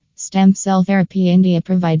Stem cell therapy India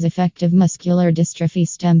provides effective muscular dystrophy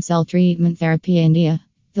stem cell treatment therapy India.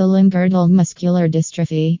 The limb-girdle muscular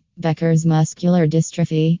dystrophy, Becker's muscular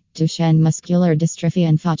dystrophy, Duchenne muscular dystrophy,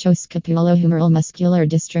 and facioscapulohumeral muscular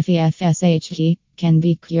dystrophy (FSHD) can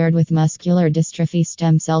be cured with muscular dystrophy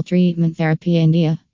stem cell treatment therapy India.